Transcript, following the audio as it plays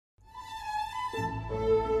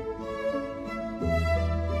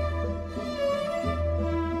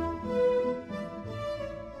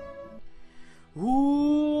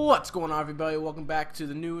What's going on, everybody? Welcome back to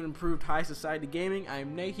the new and improved High Society Gaming. I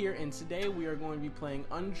am Nate here, and today we are going to be playing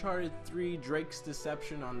Uncharted 3 Drake's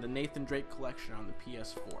Deception on the Nathan Drake Collection on the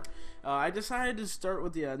PS4. I decided to start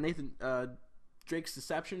with the Drake's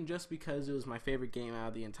Deception just because it was my favorite game out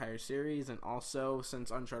of the entire series, and also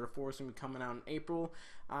since Uncharted 4 is going to be coming out in April,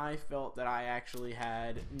 I felt that I actually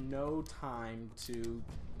had no time to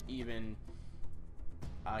even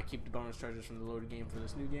keep the bonus treasures from the loaded game for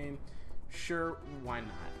this new game. Sure, why not?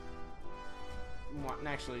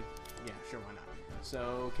 Actually, yeah, sure, why not?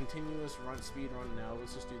 So, continuous run, speed run, no,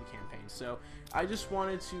 let's just do the campaign. So, I just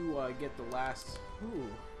wanted to get the last,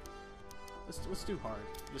 let's do hard,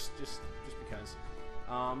 just because.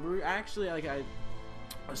 We're actually, like I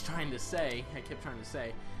was trying to say, I kept trying to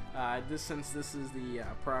say, since this is the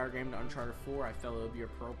prior game to Uncharted 4, I felt it would be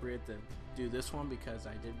appropriate to do this one because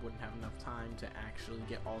I wouldn't have enough time to actually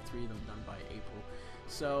get all three of them done by April.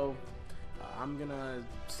 So, I'm gonna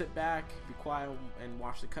sit back, be quiet, and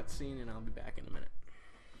watch the cutscene, and I'll be back in a minute.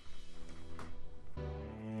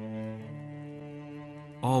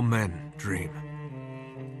 All men dream,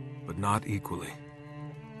 but not equally.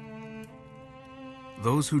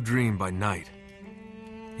 Those who dream by night,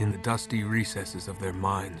 in the dusty recesses of their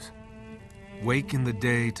minds, wake in the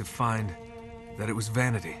day to find that it was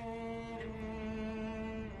vanity.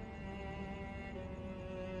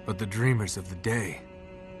 But the dreamers of the day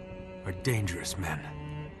are dangerous men,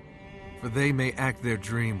 for they may act their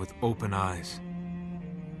dream with open eyes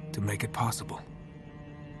to make it possible.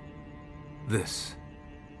 This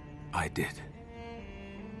I did.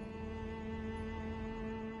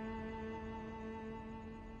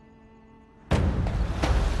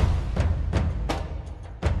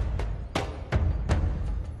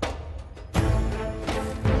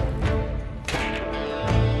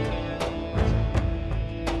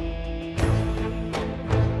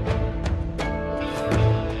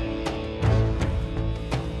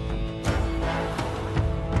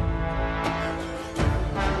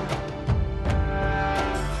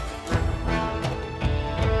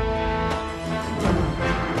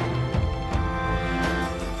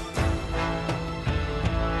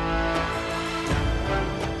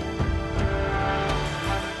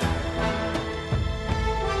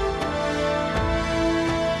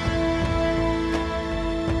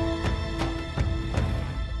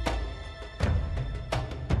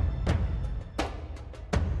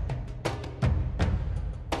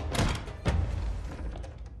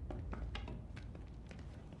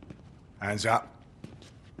 Hands up.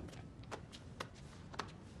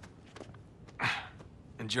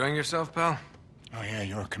 Enjoying yourself, pal? Oh yeah,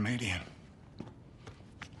 you're a comedian.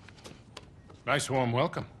 Nice warm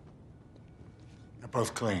welcome. You're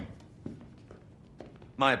both clean.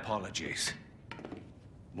 My apologies.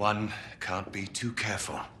 One can't be too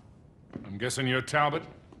careful. I'm guessing you're Talbot?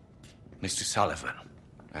 Mr. Sullivan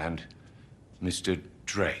and Mr.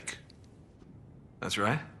 Drake. That's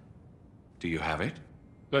right. Do you have it?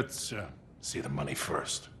 Let's see the money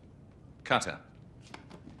first. Cutter.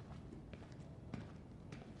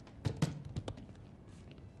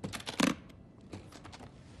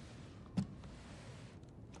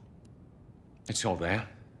 It's all there.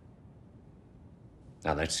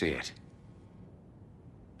 Now let's see it.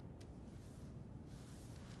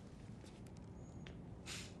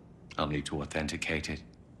 I'll need to authenticate it.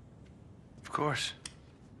 Of course.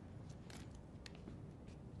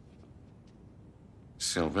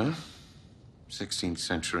 Silver, 16th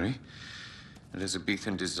century,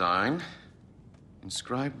 Elizabethan design,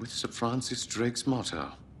 inscribed with Sir Francis Drake's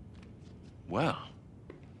motto. Well,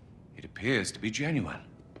 it appears to be genuine.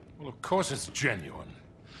 Well, of course it's genuine.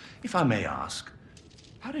 If I may ask,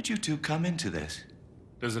 how did you two come into this?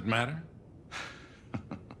 Does it matter?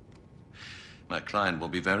 My client will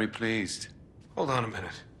be very pleased. Hold on a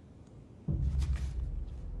minute.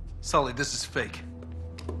 Sully, this is fake.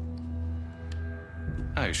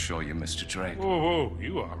 I assure you, Mr. Drake. Whoa,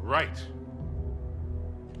 you are right.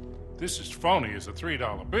 This is phony as a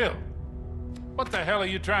 $3 bill. What the hell are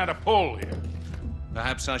you trying to pull here?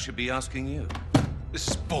 Perhaps I should be asking you. This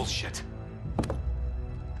is bullshit.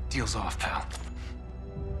 Deal's off, pal.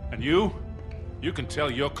 And you? You can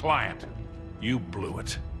tell your client. You blew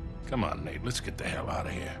it. Come on, Nate, let's get the hell out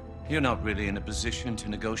of here. You're not really in a position to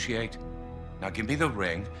negotiate. Now give me the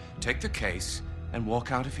ring, take the case, and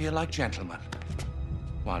walk out of here like gentlemen.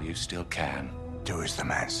 While you still can. Do as the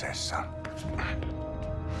man says, son.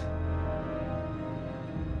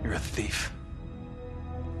 You're a thief.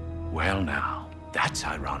 Well now, that's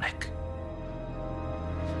ironic.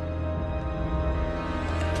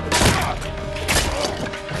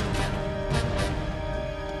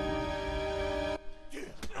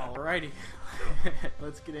 Alrighty.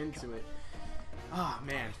 let's get into it. Oh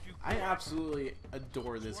man, I absolutely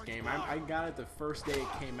adore this game. I got it the first day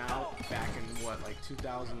it came out back in what, like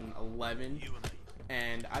 2011,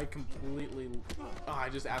 and I completely, I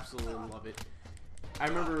just absolutely love it. I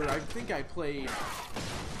remember, I think I played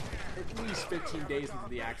at least 15 days into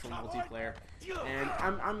the actual multiplayer, and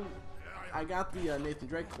I got the Nathan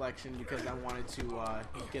Drake collection because I wanted to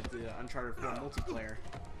get the Uncharted 4 multiplayer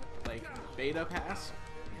like beta pass,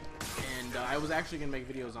 and I was actually gonna make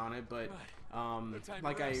videos on it, but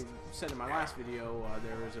like I said in my last video,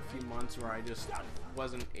 there was a few months where I just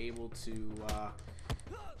wasn't able to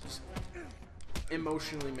just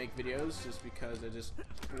emotionally make videos just because I just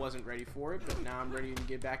wasn't ready for it. But now I'm ready to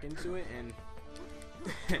get back into it, and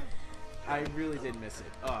I really did miss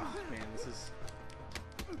it. Oh man, this is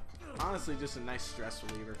honestly just a nice stress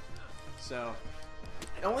reliever. So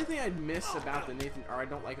the only thing I'd miss about the I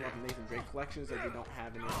don't like about the Nathan Drake collection is that they don't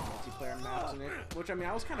have any multiplayer maps in it, which I mean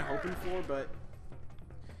I was kind of hoping for, but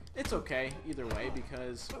it's okay either way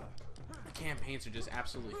because the campaigns are just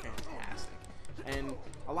absolutely fantastic. And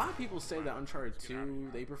a lot of people say that Uncharted 2,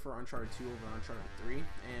 they prefer Uncharted 2 over Uncharted 3,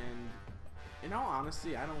 and in all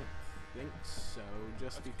honesty, I don't think so,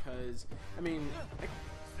 just because, I mean,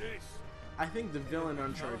 I think the villain in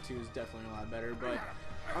Uncharted 2 is definitely a lot better, but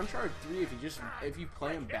Uncharted 3, if you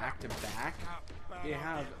play them back to back, they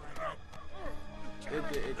have I can't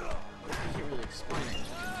really explain it.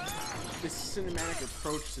 This cinematic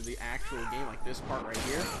approach to the actual game, like this part right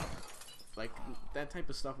here, like that type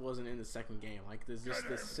of stuff wasn't in the second game. Like there's just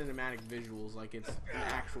this cinematic visuals, like it's an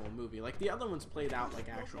actual movie. Like the other ones played out like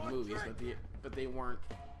actual movies, but they weren't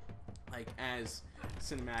like as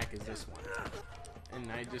cinematic as this one. And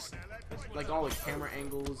I just like all the camera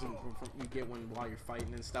angles and you get while you're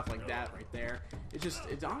fighting and stuff like that right there.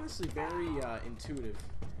 It's honestly very intuitive,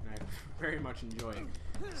 and I very much enjoy it.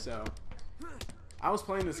 So I was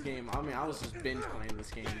playing this game. I mean, I was just binge playing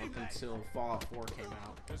this game up until Fallout 4 came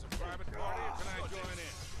out.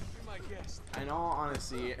 In all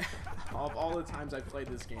honesty, of all the times I've played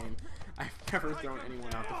this game, I've never thrown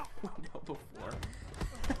anyone out the window before.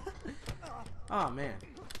 Oh man.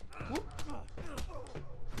 Whoop.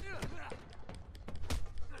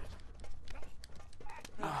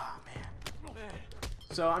 Oh man.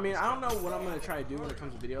 So I mean, I don't know what I'm gonna try to do when it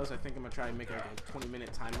comes to videos. I think I'm gonna try to make like a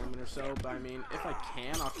 20-minute time limit or so. But I mean, if I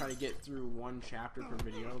can, I'll try to get through one chapter per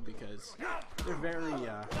video because they're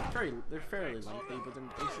they're fairly lengthy, but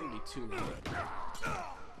they shouldn't be too lengthy.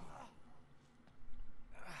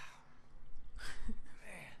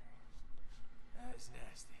 That's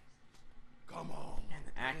nasty. Come on. And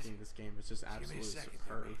the acting in this game is just absolutely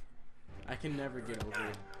superb. I can never get over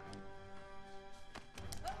it.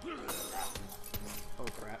 Oh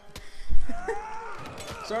crap.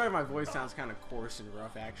 Sorry if my voice sounds kind of coarse and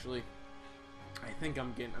rough actually. I think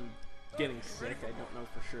I'm getting sick. I don't know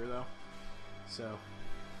for sure though. So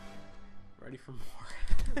ready for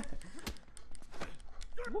more.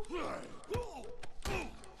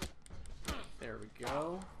 There we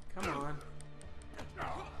go. Come on.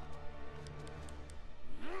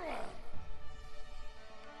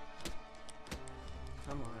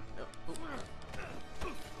 Come on. Oh.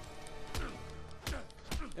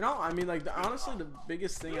 You know, I mean, like, honestly, the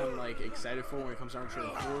biggest thing I'm, like, excited for when it comes to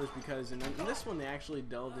Uncharted 4 is because in this one, they actually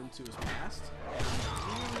delved into his past. And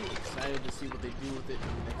I'm really excited to see what they do with it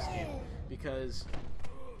in the next game. Because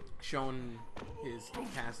showing his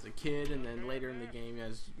past as a kid, and then later in the game,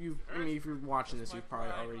 I mean, if you're watching this, you've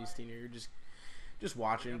probably already seen it. You're just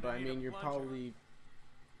watching, but, I mean, you probably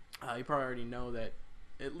already know that,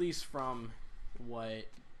 at least from what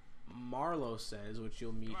Marlo says, which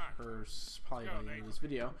you'll meet her probably by the end of this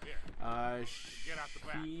video,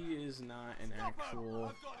 she is not an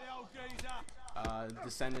actual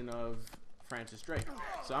descendant of Francis Drake.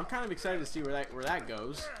 So I'm kind of excited to see where that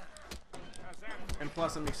goes. And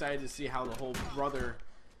plus, I'm excited to see how the whole brother,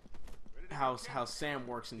 how Sam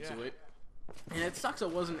works into it. And it sucks I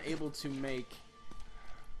wasn't able to make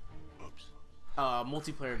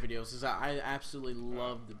multiplayer videos, because I absolutely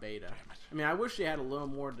love the beta. I mean, I wish they had a little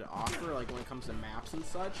more to offer, like when it comes to maps and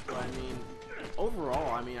such, but I mean,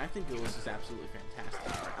 overall, I mean, I think it was just absolutely fantastic.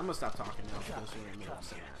 Alright, I'm gonna stop talking now because we're in the middle of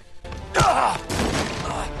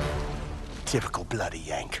cinematic. Typical bloody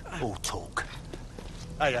Yank. All talk.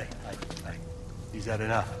 Hey. You've had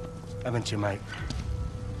enough, haven't you, mate?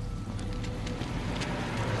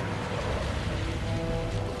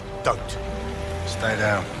 Don't. Stay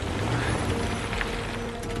down.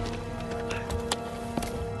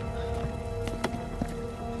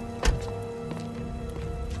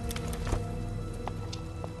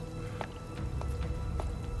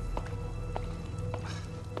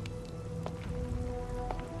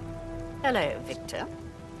 Hello, Victor.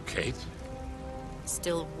 Kate?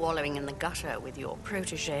 Still wallowing in the gutter with your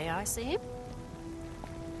protege, I see.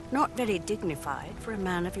 Not very dignified for a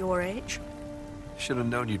man of your age. Should have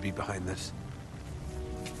known you'd be behind this.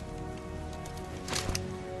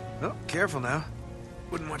 Oh, careful now.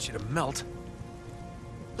 Wouldn't want you to melt.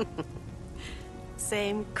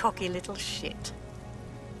 Same cocky little shit.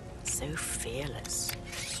 So fearless.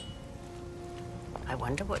 I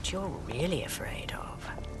wonder what you're really afraid of.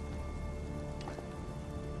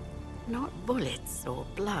 Not bullets or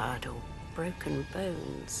blood or broken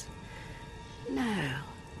bones. No.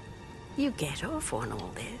 You get off on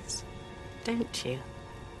all this, don't you?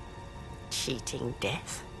 Cheating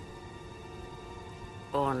death.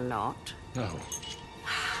 Or not. No.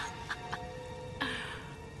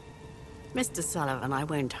 Mr. Sullivan, I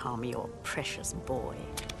won't harm your precious boy.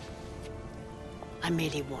 I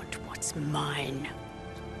merely want what's mine.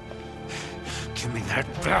 Give me that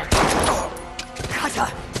back.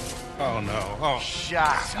 Cutter! Oh, no. Oh.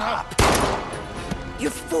 Shut up! You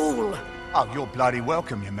fool! Oh, you're bloody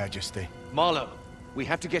welcome, Your Majesty. Marlowe, we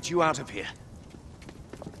have to get you out of here.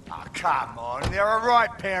 Oh, come on. They're a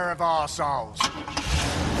right pair of arseholes.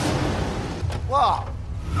 What?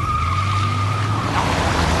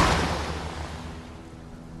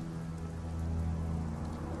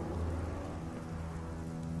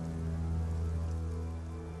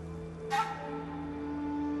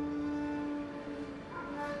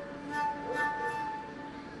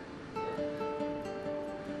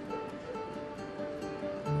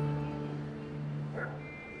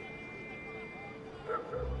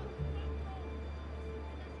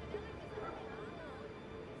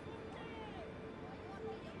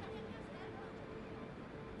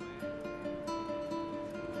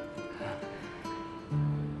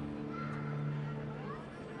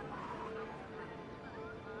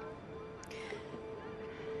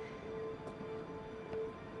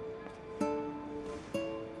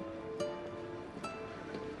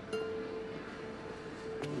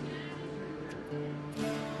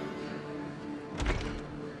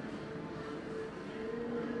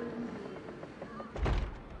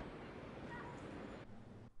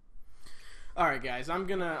 Alright guys, I'm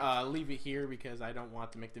gonna leave it here because I don't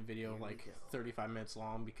want to make the video like 35 minutes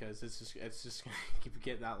long because it's just gonna keep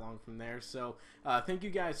getting that long from there. So thank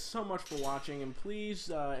you guys so much for watching, and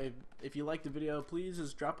please if you like the video, please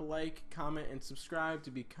just drop a like, comment, and subscribe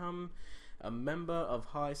to become a member of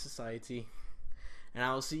High Society, and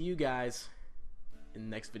I will see you guys in the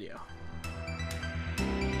next video.